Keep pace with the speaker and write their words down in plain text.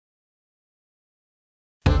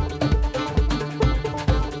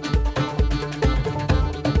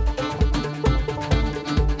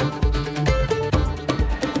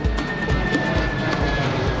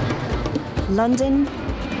London,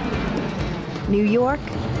 New York,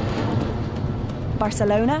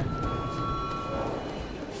 Barcelona.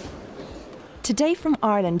 Today from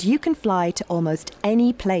Ireland, you can fly to almost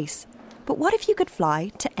any place. But what if you could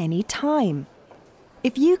fly to any time?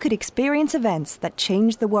 If you could experience events that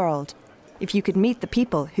change the world, if you could meet the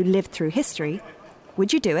people who lived through history,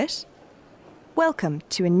 would you do it? Welcome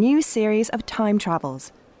to a new series of Time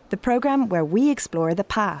Travels, the programme where we explore the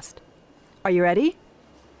past. Are you ready?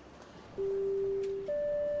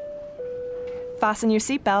 Fasten your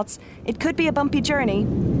seatbelts. It could be a bumpy journey.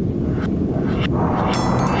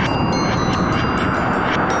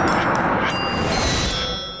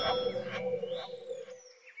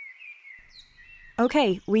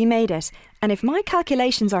 Okay, we made it. And if my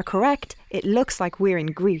calculations are correct, it looks like we're in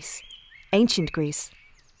Greece. Ancient Greece.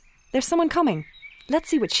 There's someone coming. Let's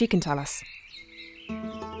see what she can tell us.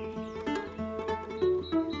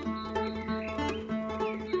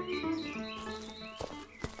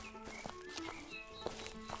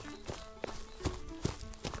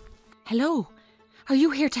 Hello, are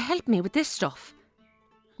you here to help me with this stuff?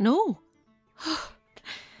 No? Well,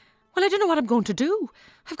 I don't know what I'm going to do.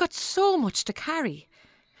 I've got so much to carry.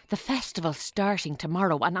 The festival's starting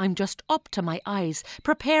tomorrow and I'm just up to my eyes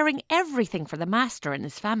preparing everything for the master and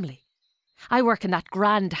his family. I work in that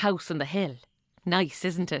grand house on the hill. Nice,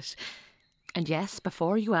 isn't it? And yes,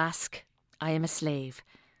 before you ask, I am a slave.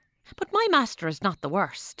 But my master is not the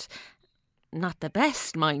worst. Not the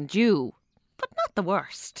best, mind you, but not the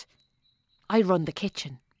worst. I run the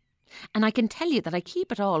kitchen, and I can tell you that I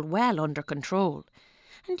keep it all well under control.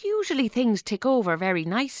 And usually things tick over very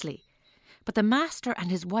nicely. But the master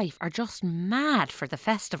and his wife are just mad for the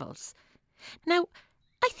festivals. Now,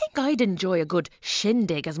 I think I'd enjoy a good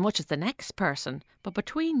shindig as much as the next person, but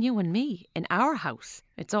between you and me, in our house,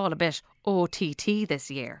 it's all a bit OTT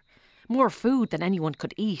this year. More food than anyone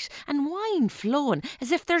could eat, and wine flowing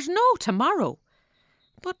as if there's no tomorrow.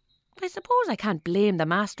 But I suppose I can't blame the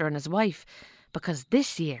master and his wife, because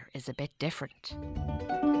this year is a bit different.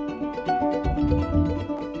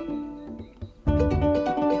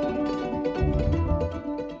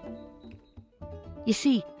 You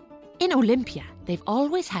see, in Olympia, they've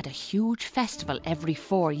always had a huge festival every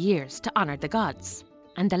 4 years to honour the gods.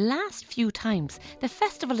 And the last few times, the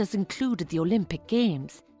festival has included the Olympic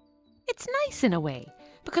Games. It's nice in a way,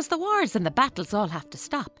 because the wars and the battles all have to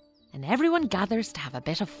stop, and everyone gathers to have a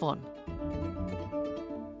bit of fun.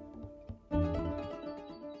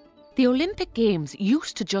 The Olympic Games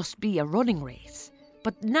used to just be a running race,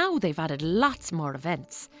 but now they've added lots more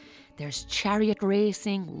events. There's chariot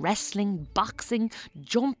racing, wrestling, boxing,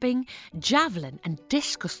 jumping, javelin and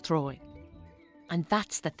discus throwing. And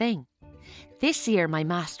that's the thing. This year my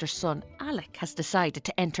master's son, Alec, has decided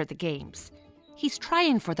to enter the games. He's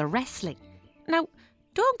trying for the wrestling. Now,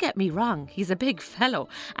 don't get me wrong, he's a big fellow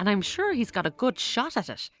and I'm sure he's got a good shot at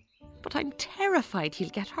it. But I'm terrified he'll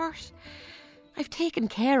get hurt. I've taken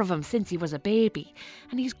care of him since he was a baby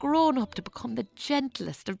and he's grown up to become the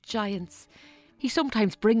gentlest of giants. He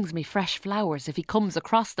sometimes brings me fresh flowers if he comes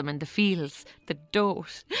across them in the fields, the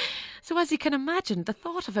dote. So as you can imagine, the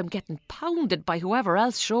thought of him getting pounded by whoever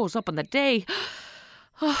else shows up on the day,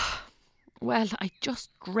 well, I just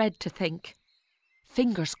dread to think.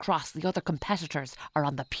 Fingers crossed the other competitors are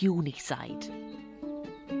on the puny side.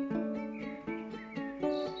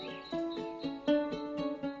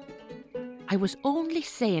 I was only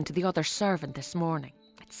saying to the other servant this morning,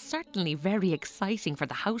 it's certainly very exciting for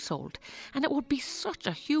the household and it would be such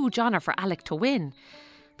a huge honour for Alec to win.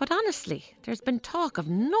 But honestly, there's been talk of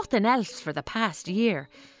nothing else for the past year.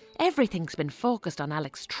 Everything's been focused on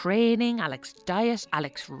Alec's training, Alec's diet,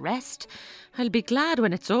 Alec's rest. I'll be glad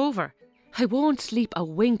when it's over. I won't sleep a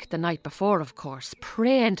wink the night before, of course,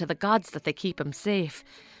 praying to the gods that they keep him safe.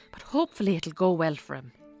 But hopefully it'll go well for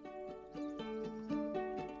him.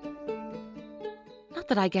 Not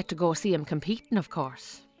that I get to go see him competing, of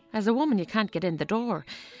course. As a woman, you can't get in the door.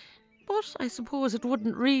 But I suppose it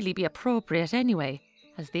wouldn't really be appropriate anyway,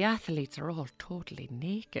 as the athletes are all totally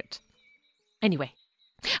naked. Anyway,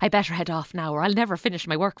 I better head off now or I'll never finish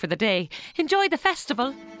my work for the day. Enjoy the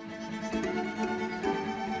festival!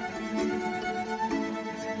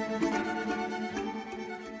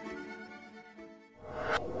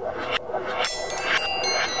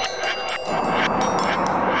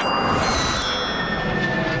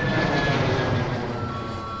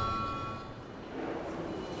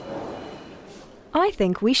 I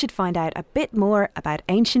think we should find out a bit more about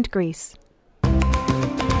ancient Greece.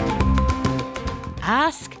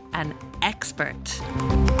 Ask an expert.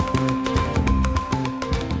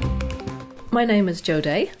 My name is Jo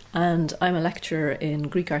Day, and I'm a lecturer in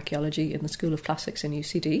Greek archaeology in the School of Classics in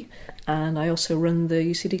UCD, and I also run the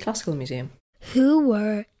UCD Classical Museum. Who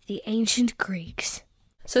were the ancient Greeks?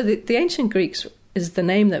 So the ancient Greeks is the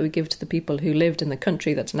name that we give to the people who lived in the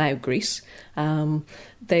country that's now Greece.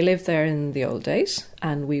 They lived there in the old days,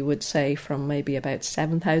 and we would say from maybe about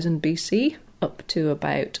 7000 BC up to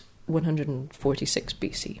about 146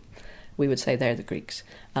 BC. We would say they're the Greeks.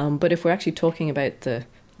 But if we're actually talking about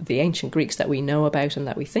the ancient Greeks that we know about and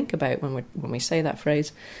that we think about when we say that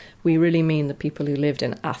phrase, we really mean the people who lived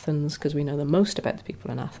in Athens, because we know the most about the people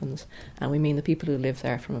in Athens, and we mean the people who lived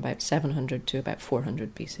there from about 700 to about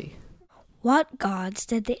 400 BC. What gods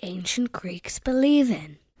did the ancient Greeks believe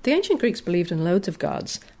in? The ancient Greeks believed in loads of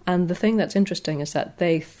gods, and the thing that's interesting is that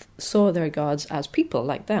they saw their gods as people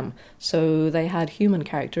like them. So they had human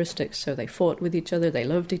characteristics, so they fought with each other, they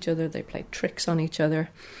loved each other, they played tricks on each other.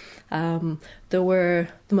 The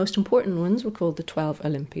most important ones were called the 12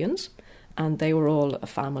 Olympians, and they were all a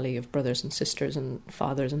family of brothers and sisters and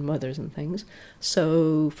fathers and mothers and things.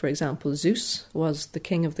 So, for example, Zeus was the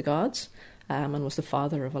king of the gods, and was the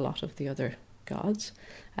father of a lot of the other gods.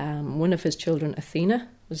 One of his children, Athena,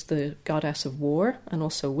 was the goddess of war and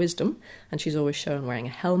also wisdom, and she's always shown wearing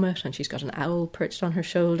a helmet, and she's got an owl perched on her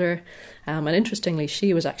shoulder. And interestingly,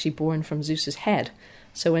 she was actually born from Zeus's head.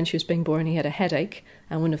 So when she was being born, he had a headache,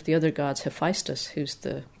 and one of the other gods, Hephaestus, who's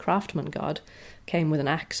the craftsman god, came with an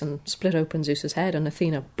axe and split open Zeus's head, and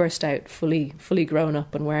Athena burst out fully grown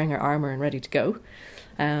up and wearing her armour and ready to go.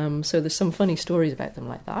 So there's some funny stories about them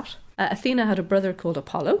like that. Athena had a brother called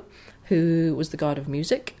Apollo, who was the god of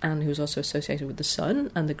music and who was also associated with the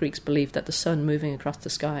sun, and the Greeks believed that the sun moving across the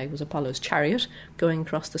sky was Apollo's chariot going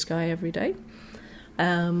across the sky every day.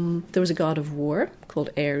 There was a god of war called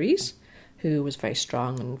Ares, who was very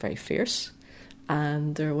strong and very fierce.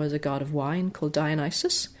 And there was a god of wine called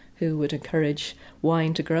Dionysus, who would encourage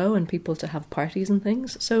wine to grow and people to have parties and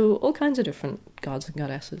things. So all kinds of different gods and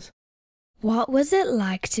goddesses. What was it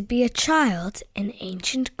like to be a child in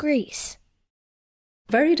ancient Greece?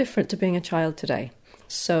 Very different to being a child today.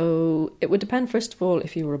 So it would depend, first of all,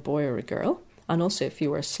 if you were a boy or a girl, and also if you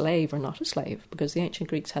were a slave or not a slave, because the ancient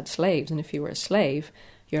Greeks had slaves, and if you were a slave,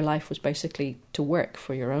 your life was basically to work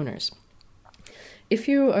for your owners. If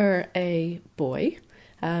you were a boy,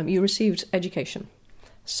 you received education.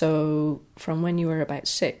 So from when you were about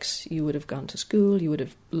 6, you would have gone to school, you would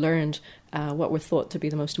have learned what were thought to be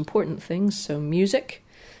the most important things. So music,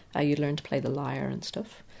 you'd learn to play the lyre and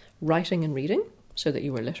stuff. Writing and reading, so that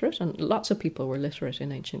you were literate, and lots of people were literate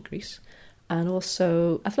in ancient Greece. And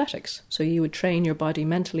also athletics, so you would train your body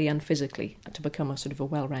mentally and physically to become a sort of a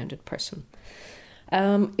well-rounded person.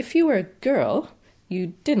 If you were a girl,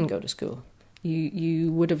 you didn't go to school.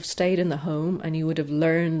 You would have stayed in the home and you would have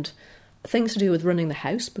learned things to do with running the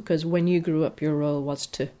house, because when you grew up your role was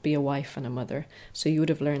to be a wife and a mother. So you would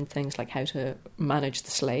have learned things like how to manage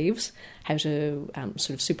the slaves, how to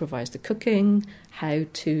sort of supervise the cooking, how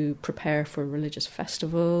to prepare for religious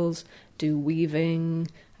festivals, do weaving,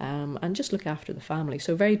 and just look after the family.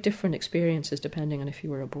 So very different experiences depending on if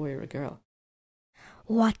you were a boy or a girl.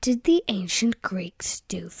 What did the ancient Greeks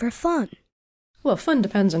do for fun? Well, fun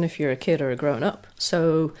depends on if you're a kid or a grown-up.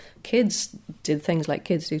 So kids did things like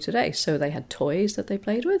kids do today. So they had toys that they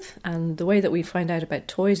played with. And the way that we find out about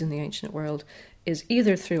toys in the ancient world is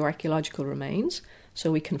either through archaeological remains.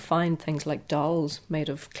 So we can find things like dolls made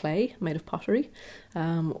of clay, made of pottery.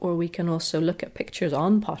 Or we can also look at pictures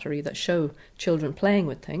on pottery that show children playing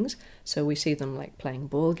with things. So we see them like playing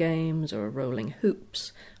ball games or rolling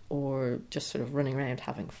hoops or just sort of running around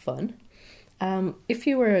having fun. If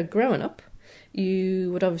you were a grown-up,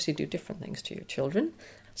 you would obviously do different things to your children.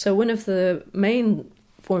 So one of the main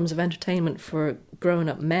forms of entertainment for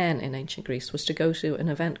grown-up men in ancient Greece was to go to an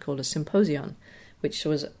event called a symposion, which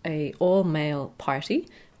was a all-male party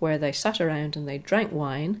where they sat around and they drank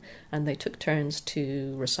wine and they took turns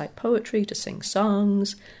to recite poetry, to sing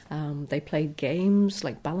songs. They played games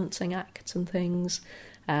like balancing acts and things.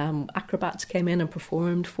 Acrobats came in and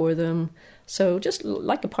performed for them. So just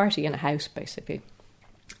like a party in a house, basically.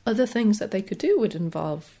 Other things that they could do would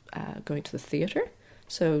involve going to the theatre.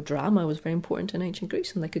 So drama was very important in ancient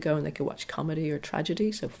Greece, and they could go and they could watch comedy or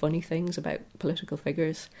tragedy, so funny things about political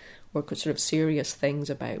figures, or sort of serious things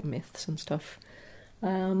about myths and stuff.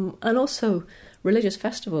 And also religious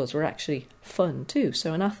festivals were actually fun too.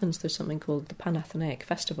 So in Athens there's something called the Panathenaic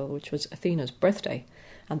Festival, which was Athena's birthday,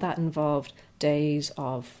 and that involved days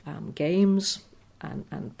of games,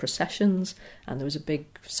 and processions, and there was a big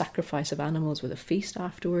sacrifice of animals with a feast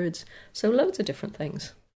afterwards. So loads of different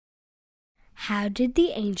things. How did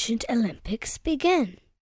the ancient Olympics begin?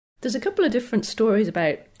 There's a couple of different stories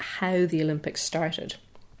about how the Olympics started.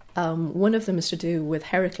 One of them is to do with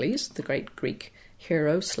Heracles, the great Greek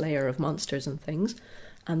hero, slayer of monsters and things,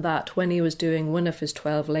 and that when he was doing one of his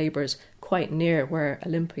 12 labours quite near where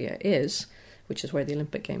Olympia is, which is where the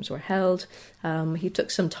Olympic Games were held, he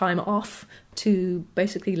took some time off to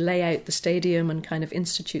basically lay out the stadium and kind of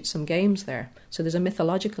institute some games there. So there's a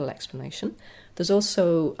mythological explanation. There's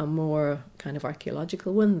also a more kind of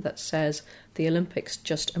archaeological one that says the Olympics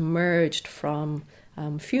just emerged from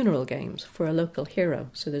funeral games for a local hero.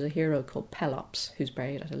 So there's a hero called Pelops who's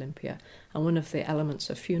buried at Olympia. And one of the elements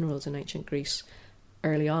of funerals in ancient Greece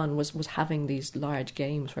early on was having these large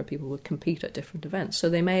games where people would compete at different events. So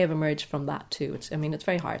they may have emerged from that too. It's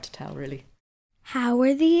very hard to tell, really. How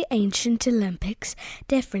are the ancient Olympics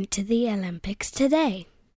different to the Olympics today?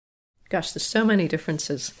 Gosh, there's so many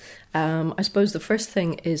differences. I suppose the first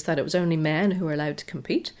thing is that it was only men who were allowed to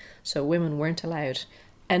compete. So women weren't allowed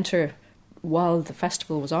enter while the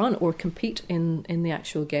festival was on or compete in the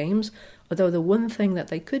actual games. Although the one thing that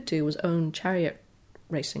they could do was own chariot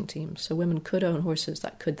racing teams. So women could own horses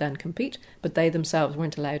that could then compete, but they themselves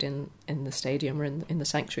weren't allowed in the stadium or in the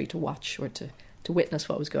sanctuary to watch or to witness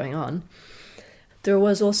what was going on. There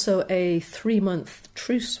was also a 3-month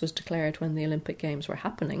truce was declared when the Olympic Games were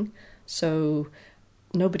happening. So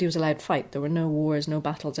nobody was allowed to fight. There were no wars, no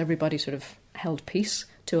battles. Everybody sort of held peace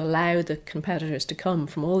to allow the competitors to come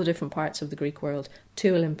from all the different parts of the Greek world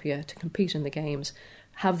to Olympia to compete in the games,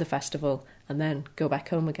 have the festival, and then go back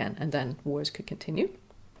home again, and then wars could continue.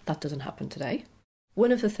 That doesn't happen today.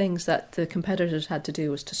 One of the things that the competitors had to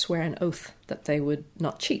do was to swear an oath that they would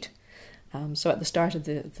not cheat. So at the start of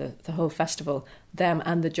the whole festival, them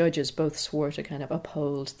and the judges both swore to kind of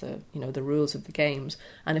uphold the rules of the games.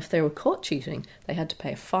 And if they were caught cheating, they had to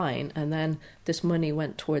pay a fine. And then this money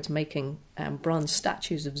went towards making bronze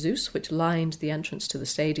statues of Zeus, which lined the entrance to the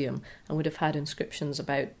stadium and would have had inscriptions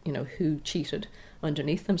about who cheated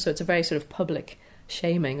underneath them. So it's a very sort of public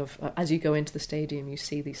shaming of as you go into the stadium, you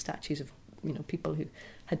see these statues of people who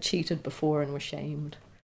had cheated before and were shamed.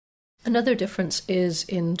 Another difference is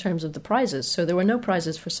in terms of the prizes. So there were no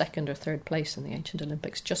prizes for second or third place in the ancient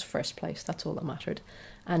Olympics, just first place. That's all that mattered.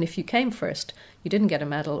 And if you came first, you didn't get a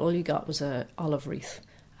medal. All you got was an olive wreath,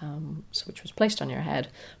 which was placed on your head.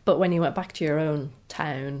 But when you went back to your own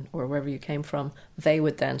town or wherever you came from, they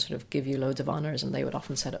would then sort of give you loads of honours, and they would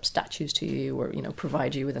often set up statues to you or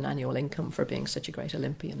provide you with an annual income for being such a great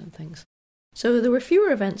Olympian and things. So there were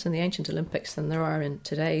fewer events in the ancient Olympics than there are in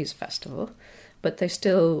today's festival. But they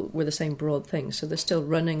still were the same broad thing. So there's still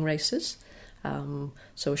running races.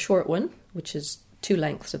 So a short one, which is 2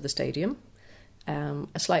 lengths of the stadium. A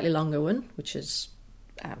slightly longer one, which is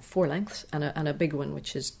 4 lengths. And a big one,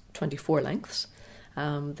 which is 24 lengths.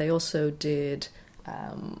 They also did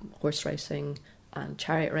horse racing and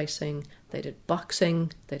chariot racing. They did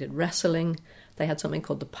boxing. They did wrestling. They had something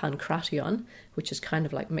called the pankration, which is kind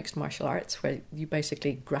of like mixed martial arts, where you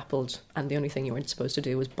basically grappled and the only thing you weren't supposed to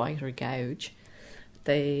do was bite or gouge.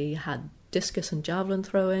 They had discus and javelin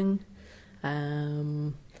throwing.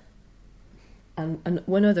 And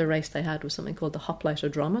one other race they had was something called the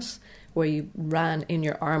hoplitodromus, where you ran in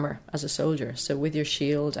your armour as a soldier, so with your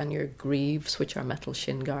shield and your greaves, which are metal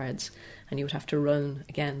shin guards, and you would have to run,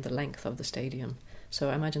 again, the length of the stadium. So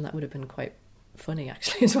I imagine that would have been quite funny,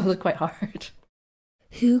 actually, as well as quite hard.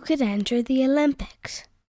 Who could enter the Olympics?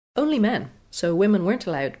 Only men. So women weren't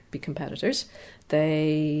allowed to be competitors.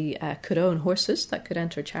 They could own horses that could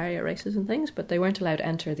enter chariot races and things, but they weren't allowed to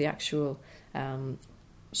enter the actual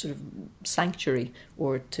sort of sanctuary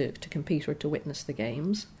or to compete or to witness the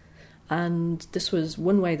games. And this was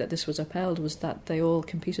one way that this was upheld, was that they all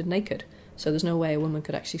competed naked. So there's no way a woman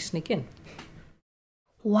could actually sneak in.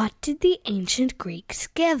 What did the ancient Greeks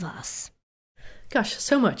give us? Gosh,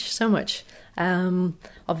 so much.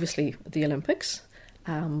 Obviously the Olympics,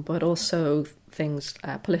 but also things,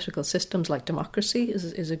 political systems like democracy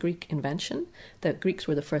is a Greek invention. The Greeks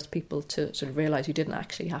were the first people to sort of realise you didn't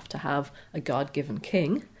actually have to have a God-given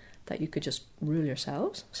king, that you could just rule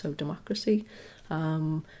yourselves. So democracy,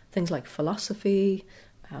 things like philosophy,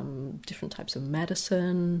 different types of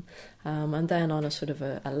medicine, and then on a sort of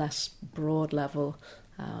a less broad level,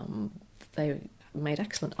 they made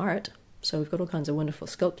excellent art. So we've got all kinds of wonderful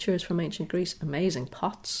sculptures from ancient Greece, amazing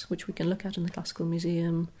pots, which we can look at in the Classical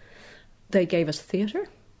Museum. They gave us theatre,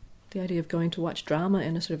 the idea of going to watch drama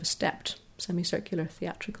in a sort of a stepped, semicircular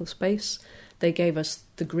theatrical space. They gave us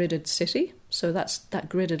the gridded city, so that's that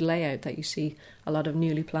gridded layout that you see a lot of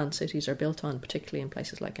newly planned cities are built on, particularly in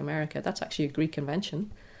places like America. That's actually a Greek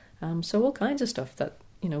invention. So all kinds of stuff that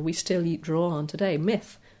we still draw on today.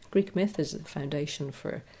 Myth. Greek myth is the foundation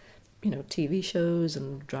for TV shows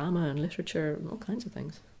and drama and literature and all kinds of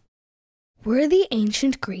things. Were the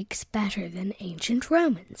ancient Greeks better than ancient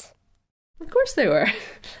Romans? Of course they were.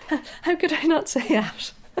 How could I not say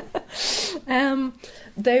that?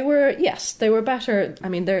 They were better. I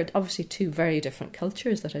mean, they're obviously two very different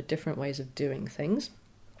cultures that had different ways of doing things.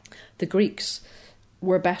 The Greeks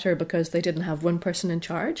were better because they didn't have one person in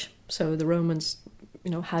charge. So the Romans,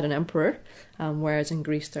 had an emperor, whereas in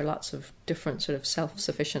Greece there are lots of different sort of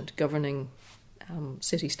self-sufficient governing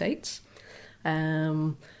city-states.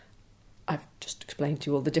 I've just explained to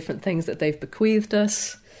you all the different things that they've bequeathed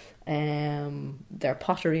us. Their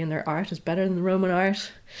pottery and their art is better than the Roman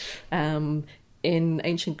art. In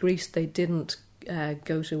ancient Greece, they didn't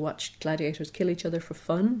go to watch gladiators kill each other for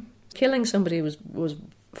fun. Killing somebody was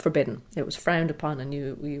forbidden. It was frowned upon, and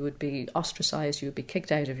you would be ostracized, you would be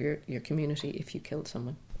kicked out of your community if you killed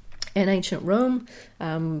someone. In ancient Rome,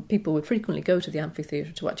 people would frequently go to the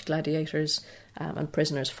amphitheatre to watch gladiators and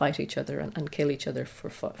prisoners fight each other and kill each other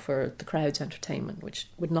for the crowd's entertainment, which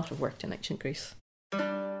would not have worked in ancient Greece.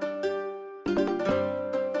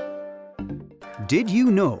 Did you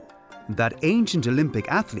know that ancient Olympic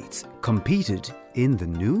athletes competed in the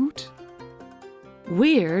nude?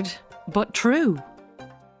 Weird, but true.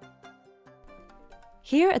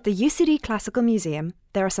 Here at the UCD Classical Museum,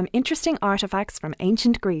 there are some interesting artefacts from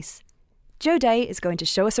ancient Greece. Joe Day is going to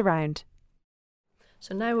show us around.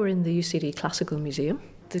 So now we're in the UCD Classical Museum.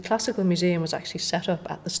 The Classical Museum was actually set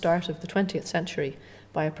up at the start of the 20th century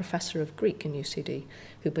by a professor of Greek in UCD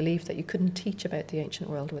who believed that you couldn't teach about the ancient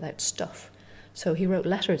world without stuff. So he wrote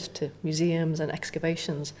letters to museums and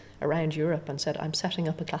excavations around Europe and said, I'm setting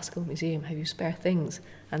up a classical museum, have you spare things?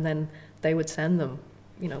 And then they would send them,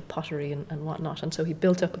 pottery and whatnot. And so he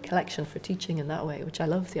built up a collection for teaching in that way, which I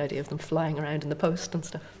love the idea of them flying around in the post and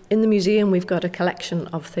stuff. In the museum, we've got a collection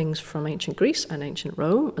of things from ancient Greece and ancient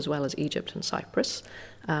Rome, as well as Egypt and Cyprus.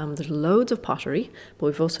 There's loads of pottery, but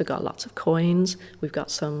we've also got lots of coins. We've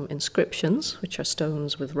got some inscriptions, which are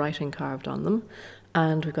stones with writing carved on them.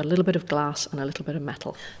 And we've got a little bit of glass and a little bit of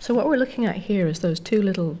metal. So what we're looking at here is those two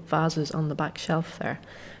little vases on the back shelf there.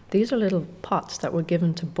 These are little pots that were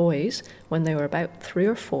given to boys when they were about 3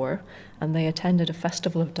 or 4, and they attended a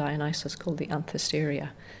festival of Dionysus called the Anthesteria,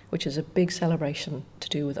 which is a big celebration to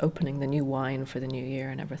do with opening the new wine for the new year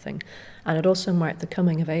and everything. And it also marked the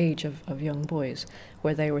coming of age of young boys,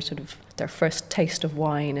 where they were sort of their first taste of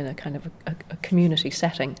wine in a kind of a community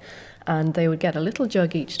setting. And they would get a little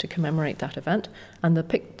jug each to commemorate that event, and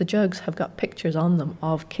the jugs have got pictures on them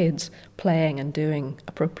of kids playing and doing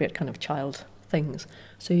appropriate kind of child things.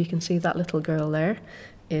 So you can see that little girl there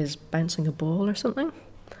is bouncing a ball or something.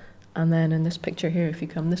 And then in this picture here, if you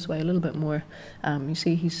come this way a little bit more, you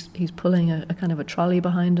see he's pulling a kind of a trolley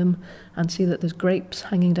behind him, and see that there's grapes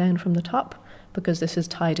hanging down from the top, because this is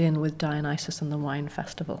tied in with Dionysus and the wine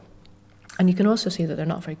festival. And you can also see that they're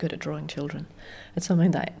not very good at drawing children. It's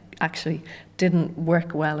something that actually didn't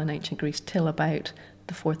work well in ancient Greece till about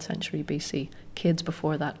the 4th century BC. Kids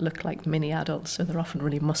before that look like mini adults, so they're often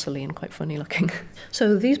really muscly and quite funny looking.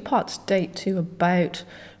 So these pots date to about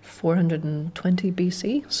 420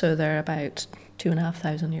 BC, so they're about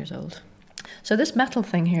 2,500 years old. So this metal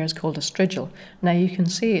thing here is called a strigil. Now you can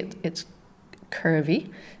see it's curvy.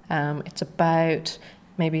 It's about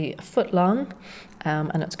maybe a foot long,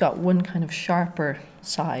 and it's got one kind of sharper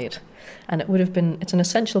side. And it's an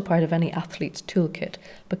essential part of any athlete's toolkit,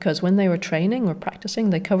 because when they were training or practicing,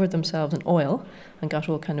 they covered themselves in oil and got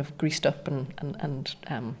all kind of greased up and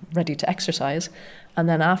ready to exercise. And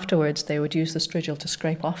then afterwards, they would use the strigil to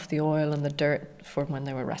scrape off the oil and the dirt for when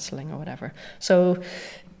they were wrestling or whatever. So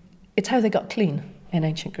it's how they got clean in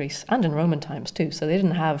ancient Greece and in Roman times too. So they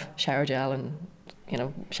didn't have shower gel and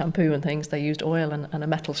shampoo and things. They used oil and a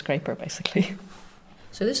metal scraper basically.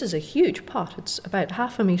 So this is a huge pot. It's about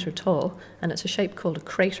 0.5 metre tall, and it's a shape called a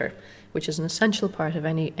crater, which is an essential part of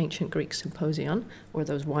any ancient Greek symposion, or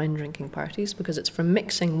those wine-drinking parties, because it's for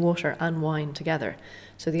mixing water and wine together.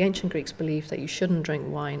 So the ancient Greeks believed that you shouldn't drink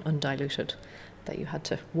wine undiluted, that you had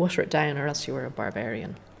to water it down or else you were a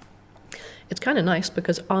barbarian. It's kind of nice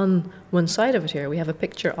because on one side of it here we have a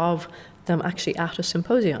picture of them actually at a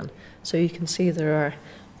symposion. So you can see there are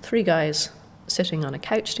 3 guys sitting on a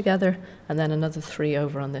couch together, and then another 3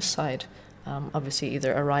 over on this side, obviously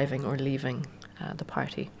either arriving or leaving the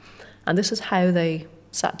party. And this is how they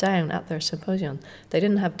sat down at their symposium. They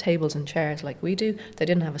didn't have tables and chairs like we do. They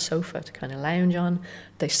didn't have a sofa to kind of lounge on.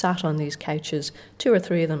 They sat on these couches, 2 or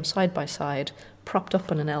 3 of them side by side, propped up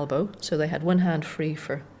on an elbow, so they had one hand free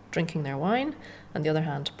for drinking their wine and the other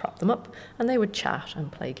hand to prop them up, and they would chat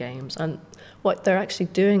and play games. And what they're actually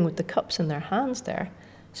doing with the cups in their hands there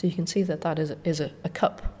So you can see that that is a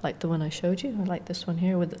cup, like the one I showed you, or like this one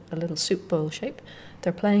here with a little soup bowl shape.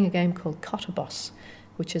 They're playing a game called Cottobos,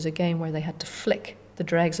 which is a game where they had to flick the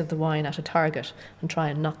dregs of the wine at a target and try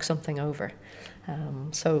and knock something over.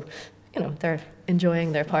 So, they're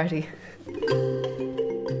enjoying their party.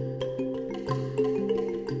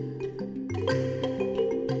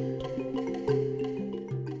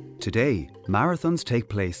 Today, marathons take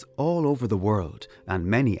place all over the world and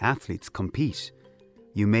many athletes compete.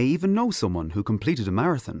 You may even know someone who completed a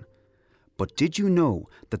marathon. But did you know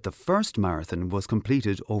that the first marathon was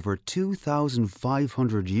completed over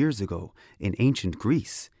 2,500 years ago in ancient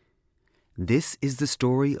Greece? This is the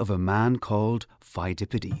story of a man called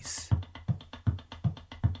Pheidippides.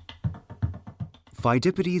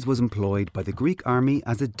 Pheidippides was employed by the Greek army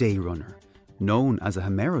as a day runner, known as a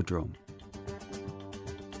hemerodrome.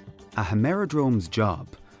 A hemerodrome's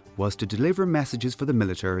job was to deliver messages for the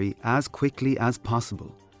military as quickly as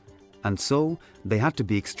possible. And so they had to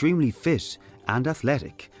be extremely fit and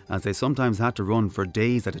athletic, as they sometimes had to run for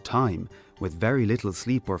days at a time with very little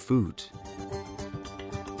sleep or food.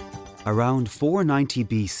 Around 490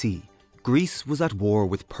 BC, Greece was at war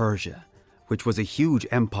with Persia, which was a huge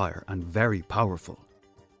empire and very powerful.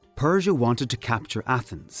 Persia wanted to capture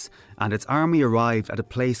Athens, and its army arrived at a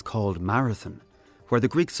place called Marathon, where the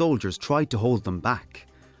Greek soldiers tried to hold them back.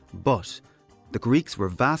 But the Greeks were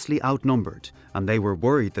vastly outnumbered, and they were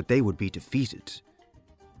worried that they would be defeated.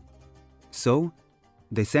 So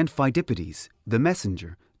they sent Pheidippides, the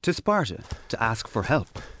messenger, to Sparta to ask for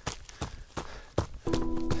help.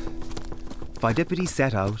 Pheidippides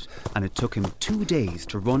set out, and it took him 2 days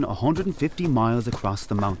to run 150 miles across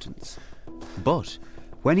the mountains. But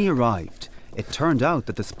when he arrived, it turned out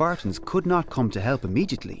that the Spartans could not come to help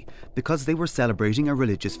immediately because they were celebrating a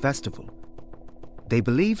religious festival. They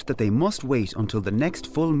believed that they must wait until the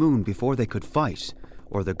next full moon before they could fight,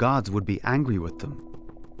 or the gods would be angry with them.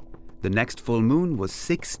 The next full moon was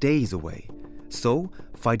 6 days away, so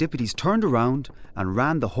Pheidippides turned around and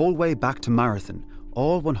ran the whole way back to Marathon,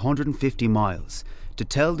 all 150 miles, to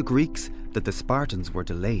tell the Greeks that the Spartans were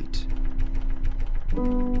delayed.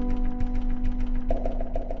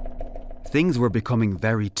 Things were becoming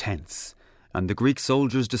very tense, and the Greek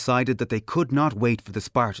soldiers decided that they could not wait for the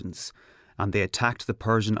Spartans, and they attacked the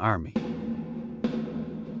Persian army.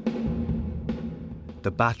 The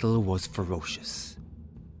battle was ferocious.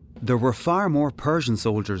 There were far more Persian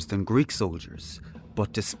soldiers than Greek soldiers,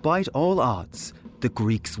 but despite all odds, the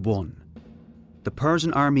Greeks won. The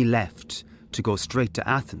Persian army left to go straight to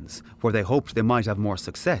Athens, where they hoped they might have more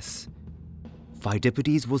success.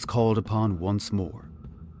 Pheidippides was called upon once more.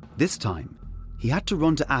 This time, he had to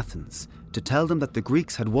run to Athens to tell them that the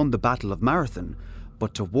Greeks had won the Battle of Marathon,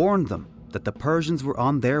 but to warn them that the Persians were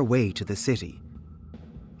on their way to the city.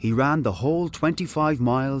 He ran the whole 25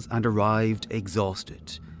 miles and arrived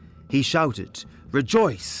exhausted. He shouted,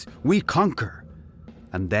 "Rejoice, we conquer!"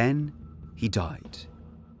 And then he died.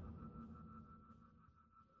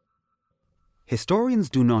 Historians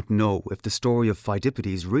do not know if the story of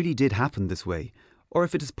Pheidippides really did happen this way, or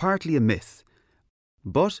if it is partly a myth.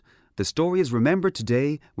 But the story is remembered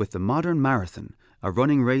today with the modern marathon, a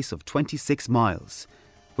running race of 26 miles,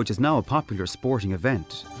 which is now a popular sporting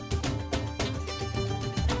event.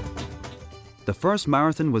 The first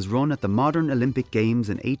marathon was run at the modern Olympic Games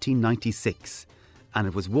in 1896, and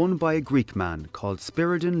it was won by a Greek man called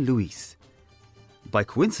Spiridon Louis. By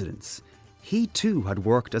coincidence, he too had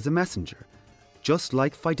worked as a messenger, just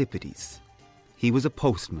like Pheidippides. He was a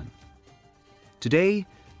postman. Today,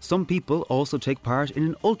 some people also take part in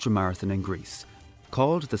an ultramarathon in Greece,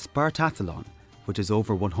 called the Spartathlon, which is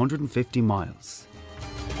over 150 miles.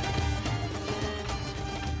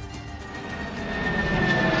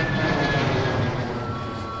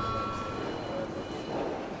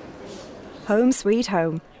 Home sweet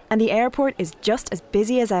home, and the airport is just as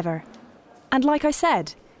busy as ever. And like I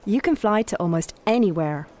said, you can fly to almost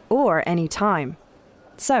anywhere or any time.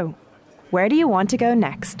 So, where do you want to go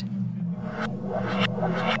next?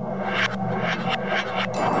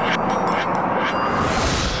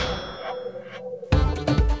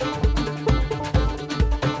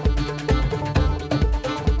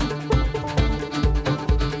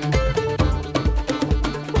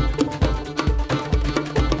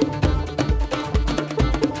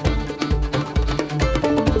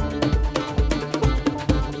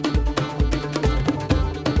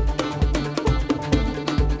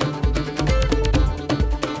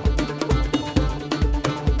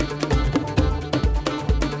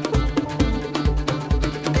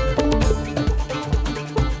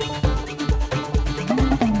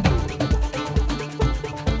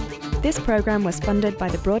 This programme was funded by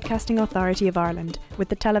the Broadcasting Authority of Ireland with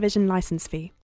the television licence fee.